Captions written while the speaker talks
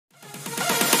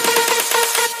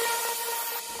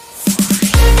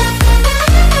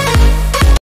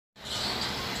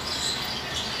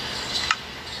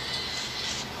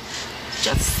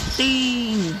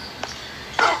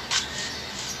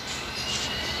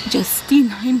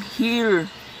Justin, I'm here.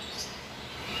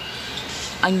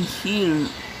 I'm here.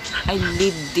 I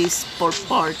leave this for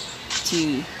part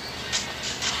 2.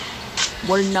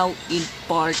 We're now in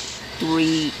part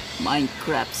 3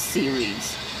 Minecraft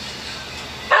series.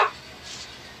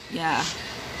 Yeah,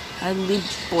 I leave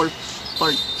for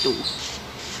part 2.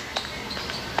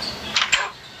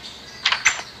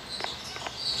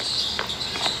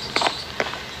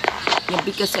 Yeah,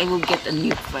 because I will get a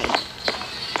new friend.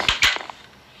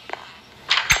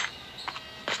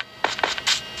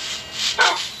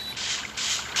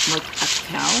 Like a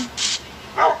cow.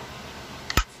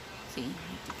 See,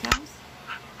 the cows.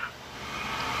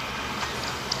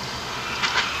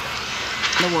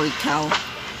 Don't worry, cow.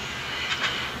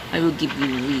 I will give you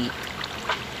wheat.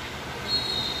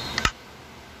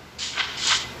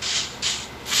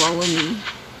 Follow me.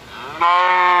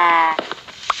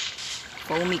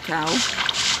 Follow me, cow.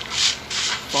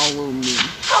 Follow me.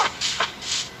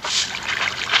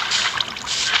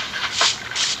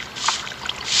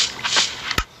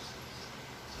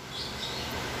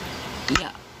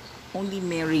 Yeah, only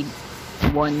married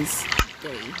once a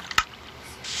day.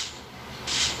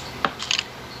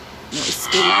 No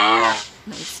escape.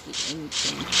 No escape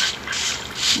anything.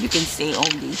 You can say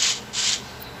only.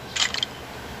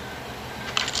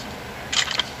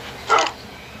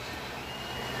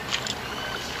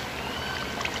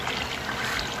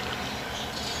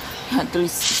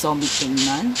 There's zombie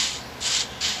Kingman.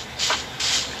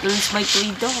 There's my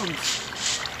 3 dogs.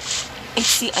 I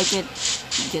see I get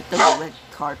the red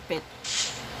carpet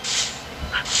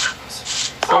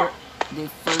for the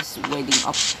first wedding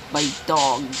of my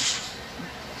dog.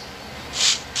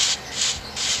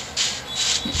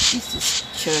 This is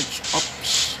Church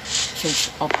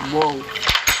of Wolf.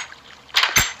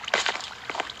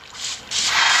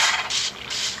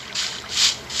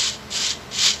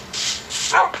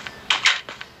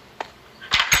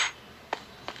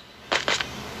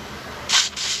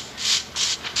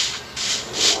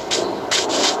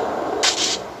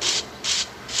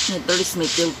 There is my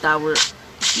tail tower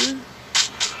here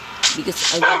because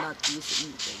I will not use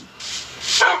anything.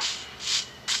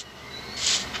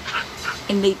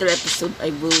 In later episode,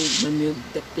 I will remove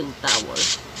the pill tower.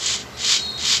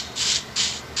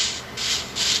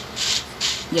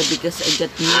 Yeah, because I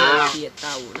got new idea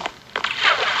tower.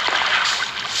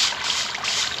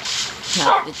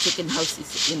 Yeah, the chicken house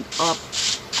is in up.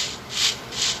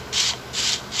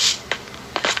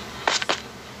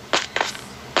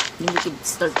 Then we can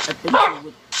start adventure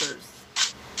with first.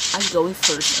 I'm going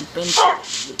first adventure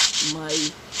with my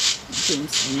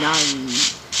James 9.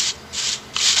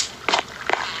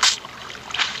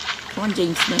 Come on,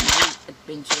 James 9,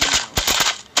 adventure now.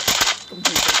 Come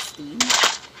here, Justine.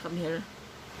 Come here.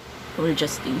 Come here,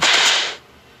 Justine.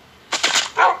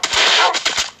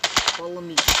 Follow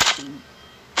me, Justine.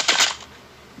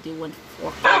 Do you want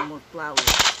 4 more flowers?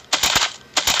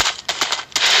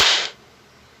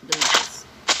 There it is.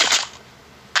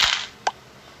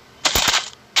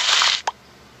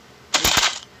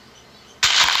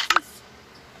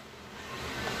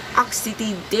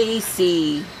 City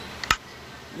Daisy.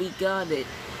 We got it.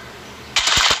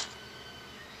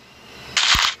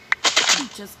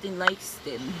 Justin likes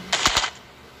them.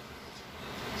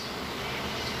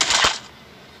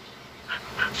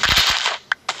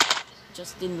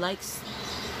 Justin likes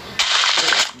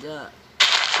the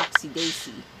Oxy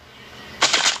Daisy.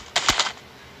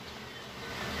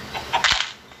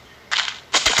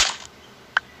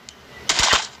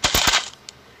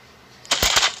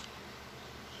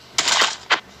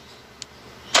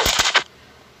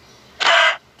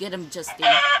 Get him, Justin.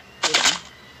 Get him.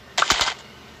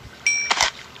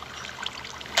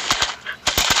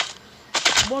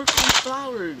 More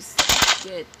flowers.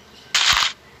 Get.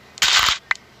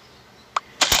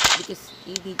 Because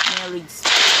you need marriage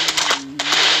in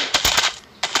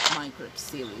Minecraft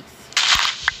series.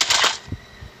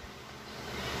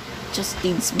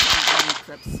 Justin's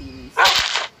Minecraft series.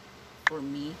 For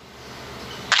me.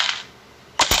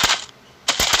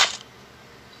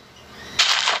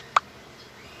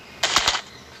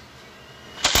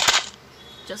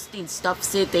 Justin, stop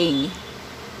sitting.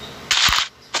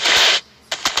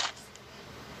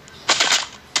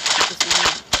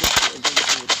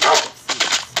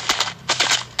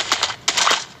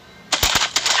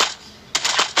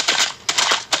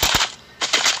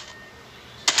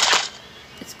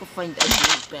 Let's go find a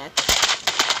new pet.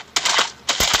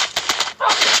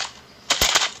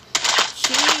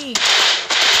 Sheep.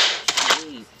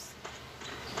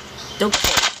 Don't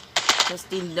kill.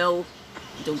 Justin, no.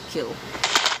 Don't kill.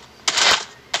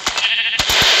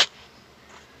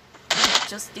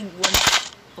 Justin wants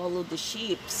to follow the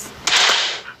sheeps.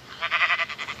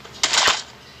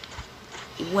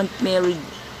 He went married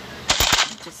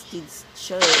Justin's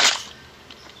church.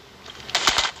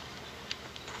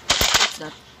 It's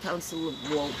not Council of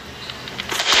Wolf.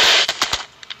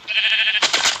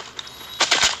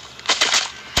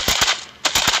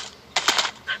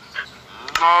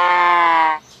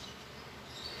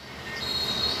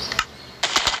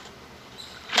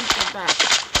 Get back.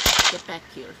 Get back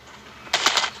here.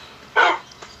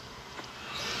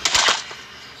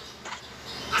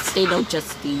 Stay down,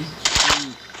 Justin,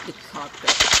 on the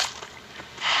carpet.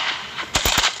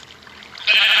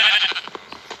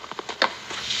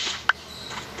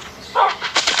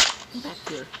 Come back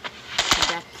here. Come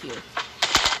back here.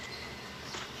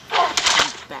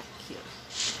 Come back here.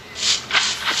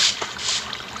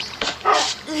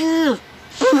 Ew.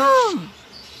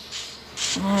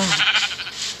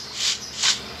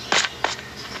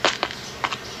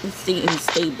 This thing in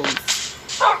stables.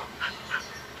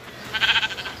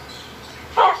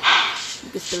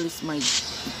 Because there is my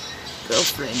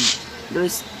girlfriend. There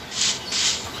is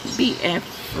BF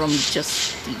from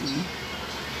Justin.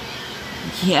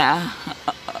 Yeah.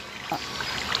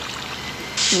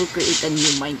 We'll create a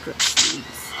new Minecraft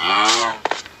series.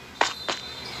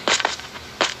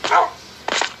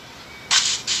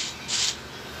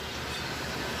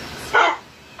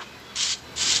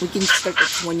 We can start at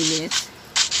 20 minutes.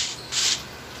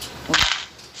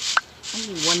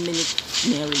 Only 1 minute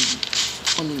married.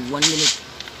 Only 1 minute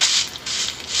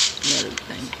married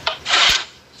time.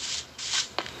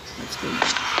 Let's go.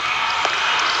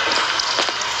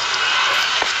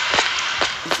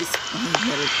 This is my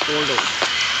married portal.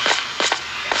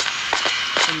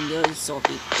 And there is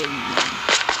Sophie thing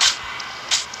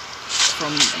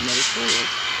from the married portal.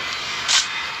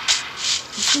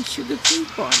 This is sugar cane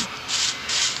farm.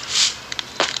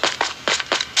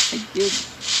 I did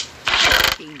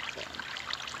cane farm.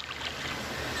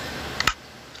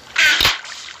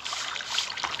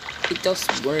 It does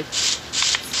work.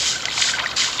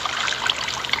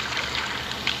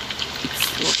 It's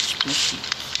watch machine.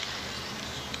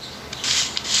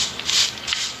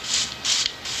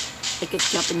 Like a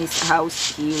Japanese house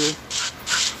here.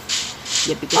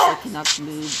 Yeah, because I cannot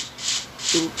move.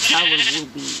 The tower will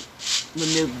be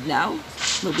removed now.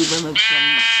 Will be removed from.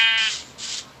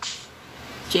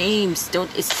 James,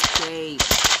 don't escape.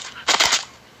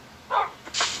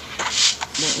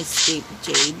 Don't escape,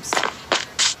 James.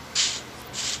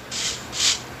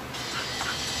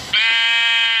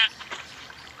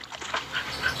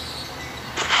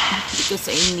 Because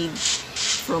I need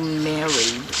from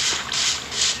married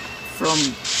from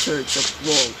Church of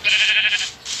Wolf.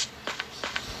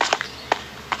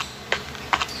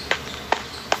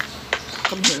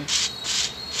 Come here.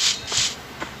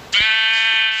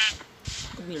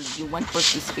 Come here. You want to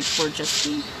participate for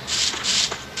Justin?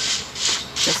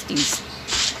 Justin's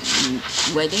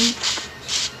wedding?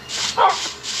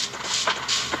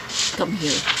 Come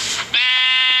here.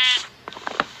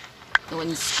 No one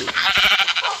escape.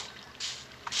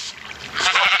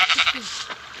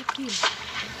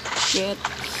 Get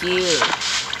here.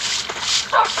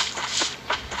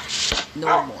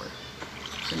 No more.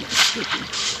 I'm escaping.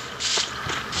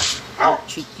 I'll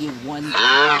treat you one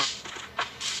day.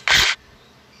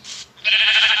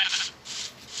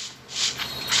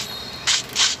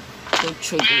 Don't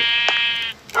trigger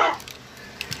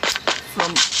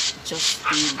from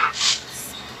Justin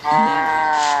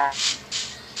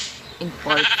in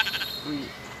part 3.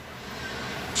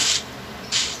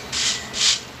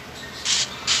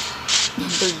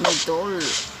 There's no door.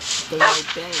 There are no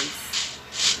bells.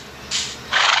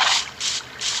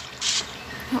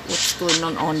 What's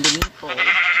going on the nipple?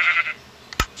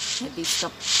 Have they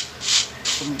stopped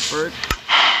from birth?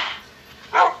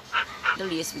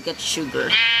 There is, we got sugar.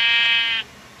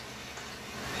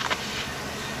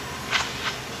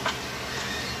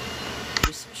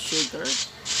 There's sugar.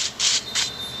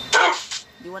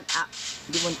 Do you want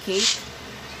cake?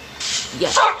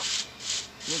 Yeah.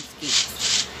 You want cake?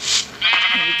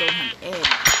 And we don't have egg.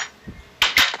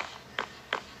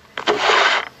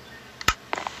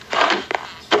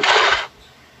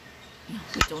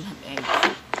 We don't have eggs.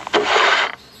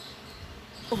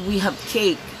 Oh, we have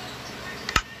cake.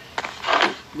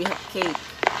 We have cake.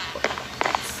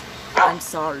 I'm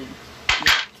sorry. We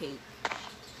have cake.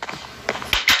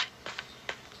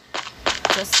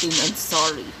 Justin, I'm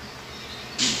sorry.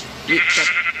 We got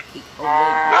cake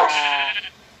already.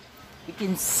 We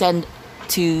can send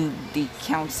to the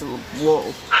Council of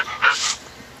Wolf.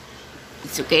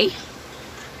 It's okay?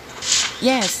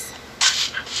 Yes.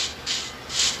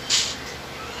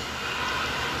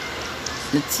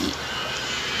 Let's see.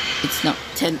 It's not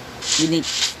 10. We need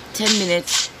 10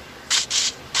 minutes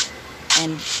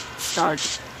and start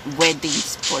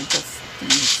weddings for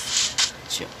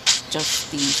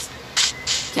Justine's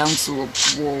Council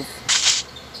of Wolf.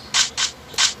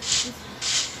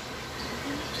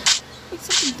 Wait,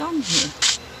 something down here.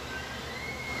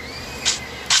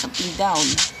 Something down.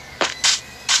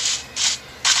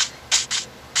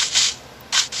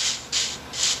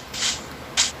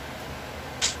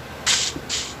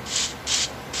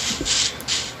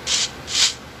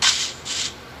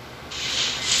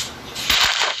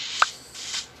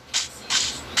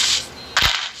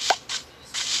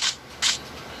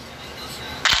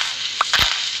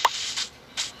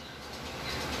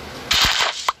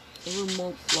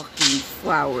 More plucking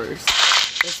flowers.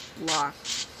 Let's block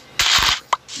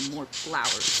more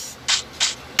flowers.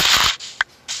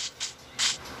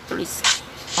 There is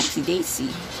Oxy Daisy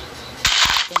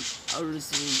and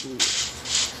Arizona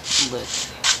bullet.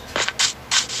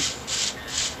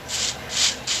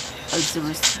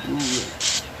 Azurus bullet.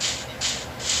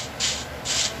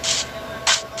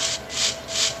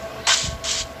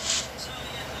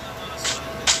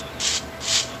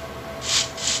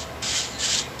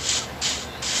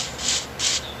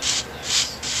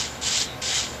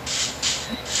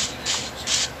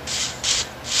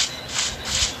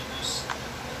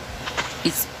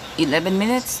 It's 11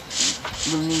 minutes.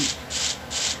 We'll need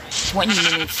 20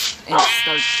 minutes and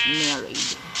start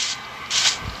married.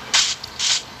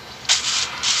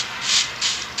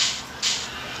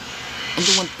 I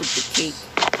don't want to put the cake.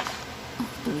 Oh,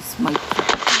 there is my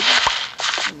coffee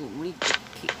table. I will read the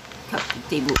coffee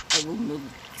table. I will move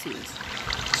to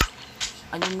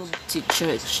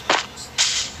church.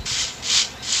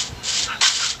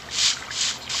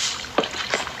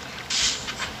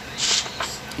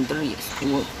 And there is the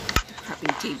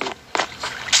crafting table.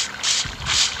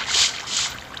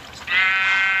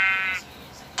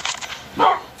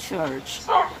 Church.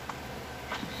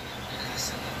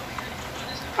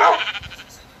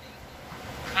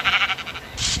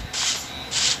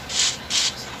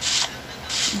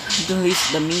 There is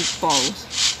the meatball.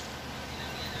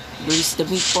 There is the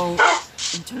meatball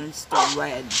and turns to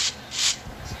red.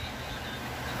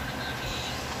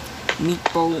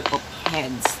 Meatball of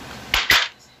heads.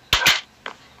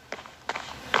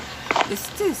 What is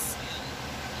this?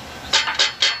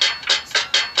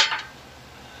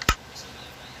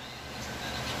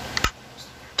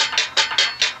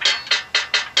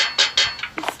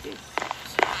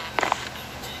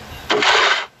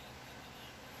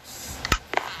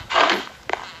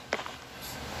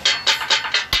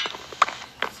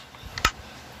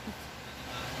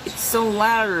 It's so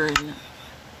loud.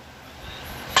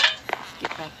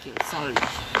 Get back here, sorry.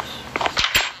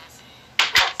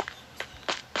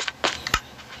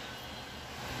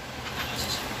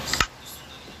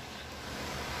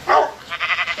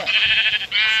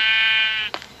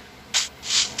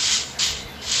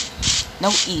 No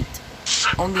eat,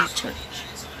 only church,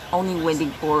 only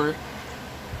wedding for.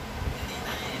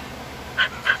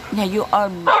 Now you are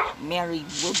married,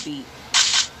 will be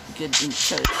good in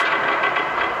church.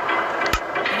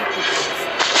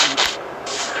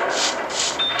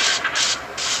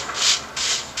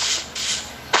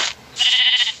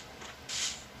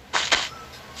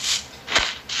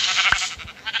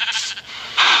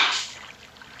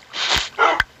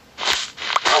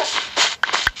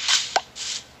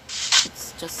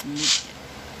 Just meat.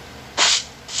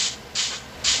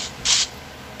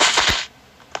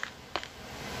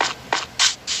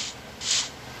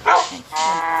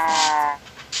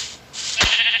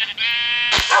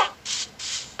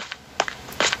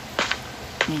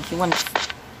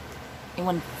 He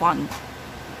want fun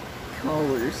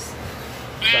colors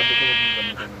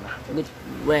with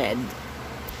red.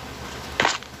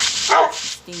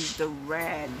 Think the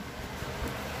red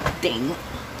thing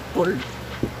or.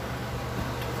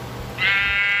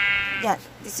 Yeah,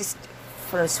 this is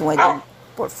first wedding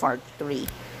for part 3.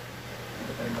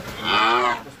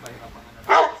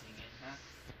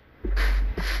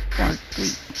 Part 3.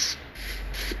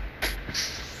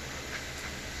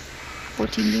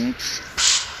 14 minutes.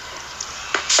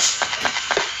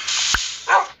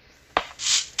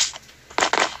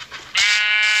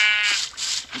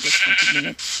 Just 20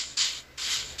 minutes.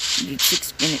 Need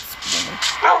 6 minutes more.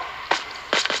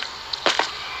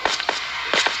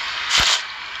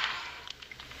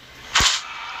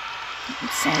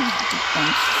 Sorry, the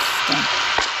punch stuff.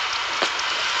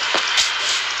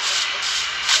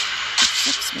 It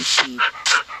sucks my teeth.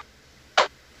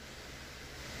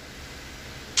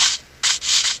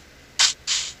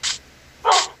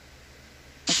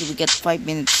 Okay, we got 5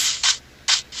 minutes.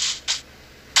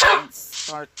 Let's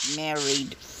start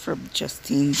married from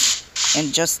Justine's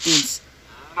and Justine's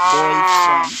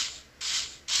boyfriend.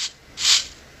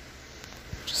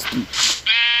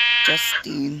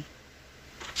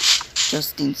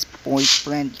 Justin's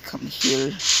boyfriend, come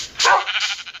here.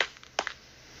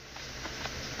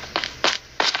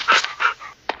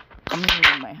 Come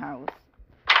here in my house.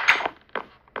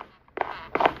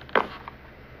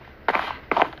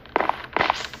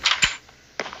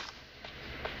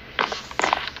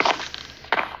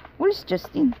 Where's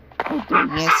Justin? Oh, there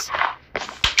he is.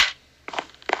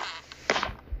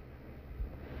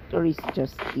 There is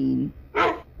Justin.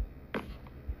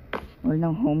 We're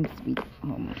now home sweet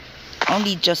home.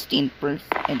 Only Justin first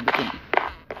and we can.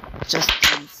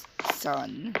 Justin's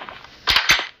son.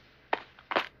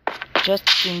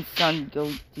 Justin's son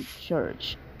goes to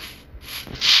church.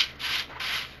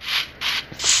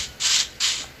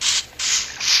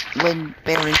 When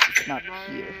parents is not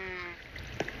here.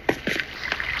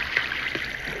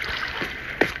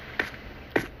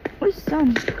 Where's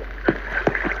son?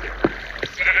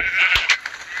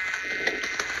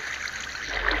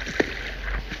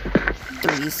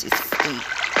 There is his state.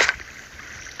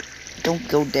 Don't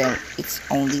go there. It's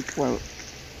only for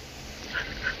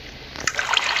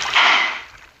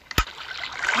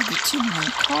 82 my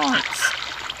cards.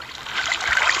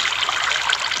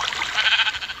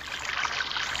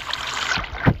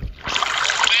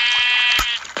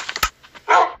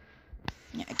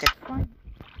 Yeah, I got one.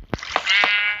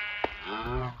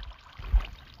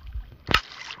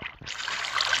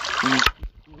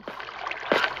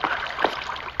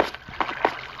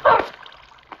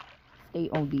 Stay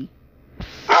OD.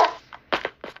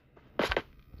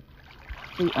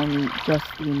 Stay only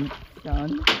Justin son.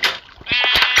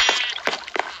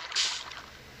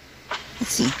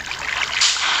 Let's see.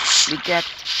 We got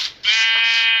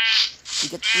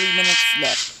 3 minutes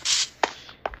left.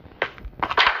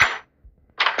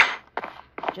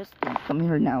 Justin, come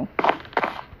here now.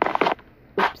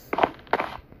 Oops.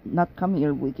 Not come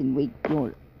here. We can wait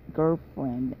your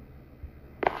girlfriend.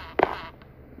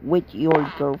 Wait your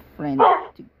girlfriend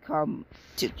to come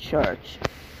to church.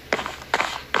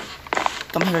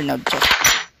 Come here now, Justin.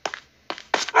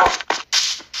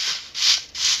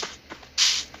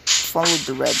 Follow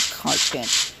the red carpet.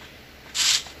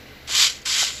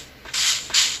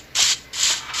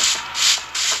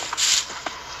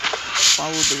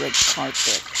 Follow the red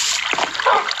carpet.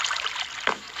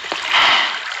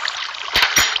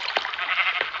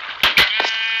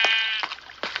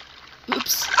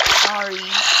 Oops, sorry.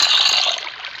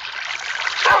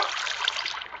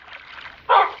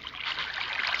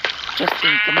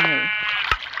 Justin, come here.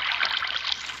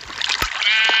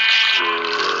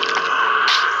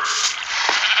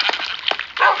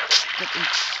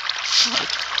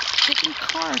 Get in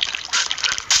car.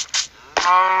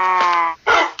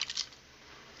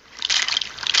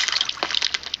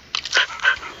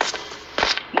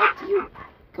 What you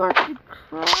got the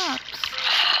crops?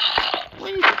 What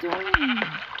are you doing?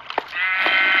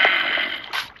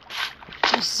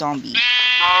 You zombie.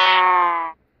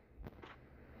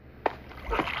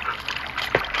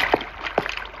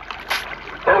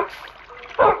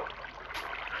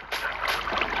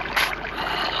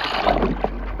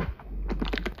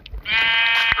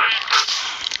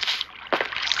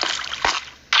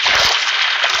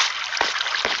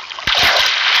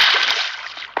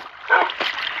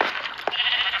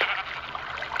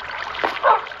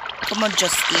 Come on,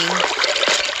 Justine.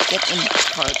 Get in the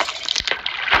cart.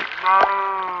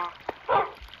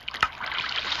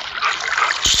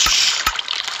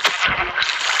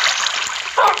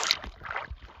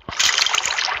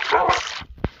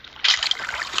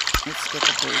 Let's get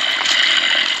the boat.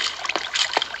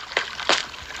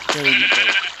 They're in the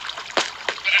boat.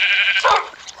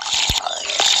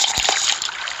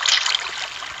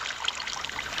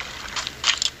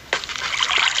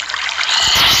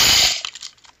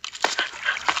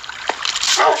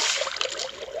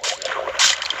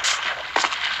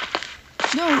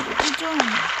 No, what are you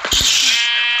doing?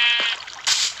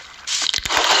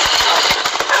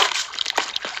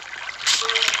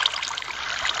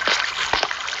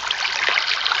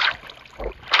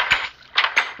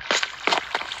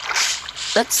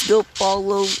 Let's go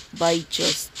follow by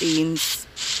Justin's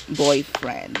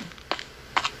boyfriend.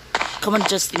 Come on,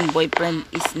 Justin's boyfriend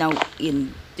is now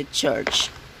in the church.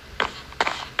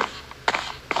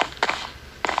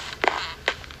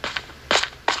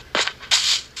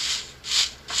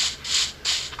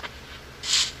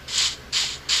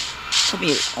 Come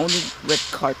here, only red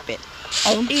carpet.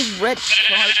 Only red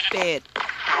carpet.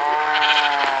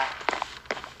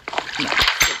 No.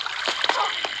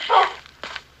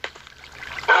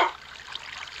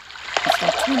 It's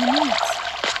like 20 minutes.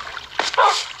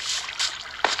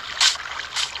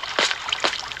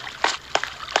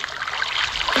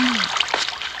 Come on.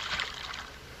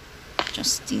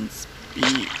 Justin's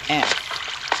BF.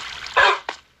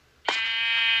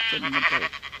 Ooh, look at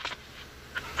that.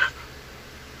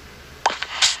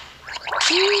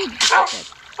 Big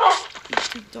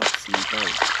two dogs in the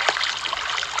boat.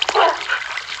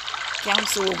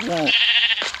 Council of War.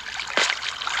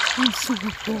 Council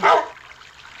of War.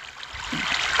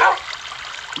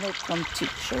 Welcome to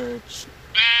church.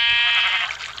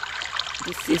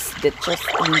 This is the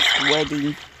Justin's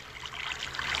wedding.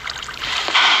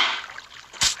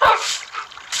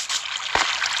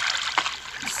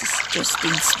 This is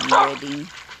Justin's wedding.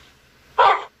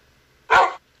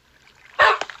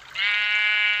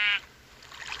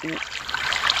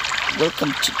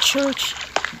 Welcome to church.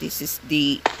 This is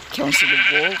the Council of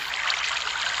War.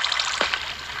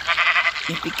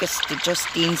 Yeah, because the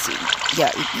Justins,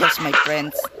 yeah, it was my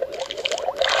friends.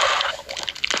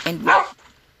 And we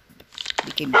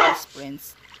became best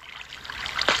friends.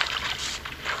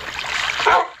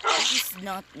 This is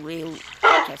not real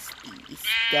Justin. It's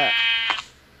the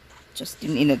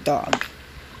Justin in a dog.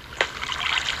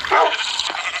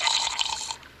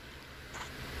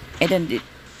 And then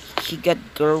he got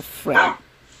girlfriend.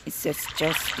 It says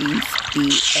Justin's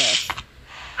BF.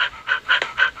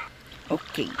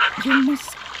 Okay, you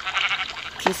must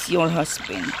kiss your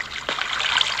husband.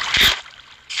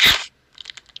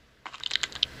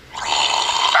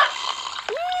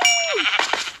 Woo!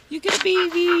 You got a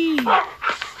baby.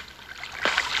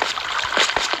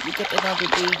 You got another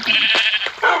baby.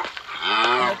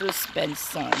 Another Spen's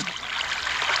son.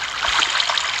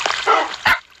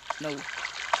 No.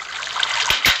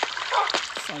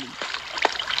 Sorry.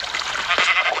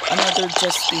 Another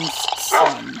Justin's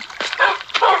son.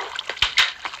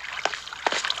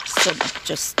 Son of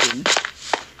Justin.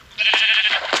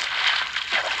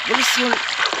 Where's your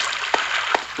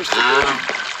baby?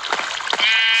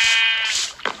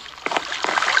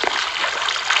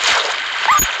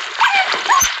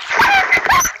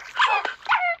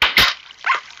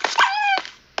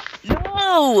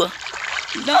 No!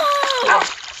 No!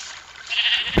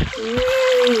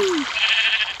 Ooh.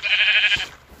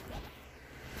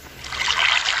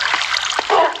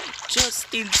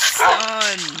 Justin's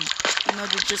son.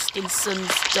 Another Justin's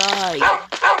son's died.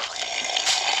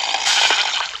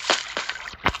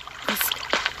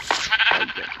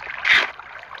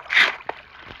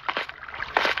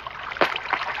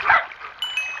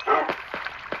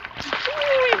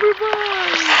 Oh,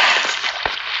 everybody!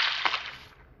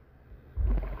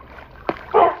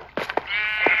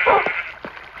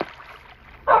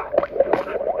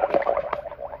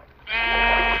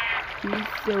 He's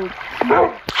so cute.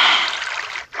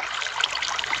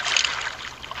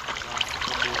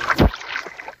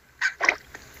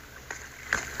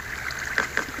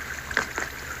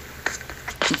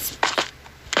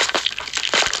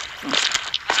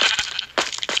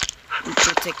 We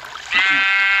protect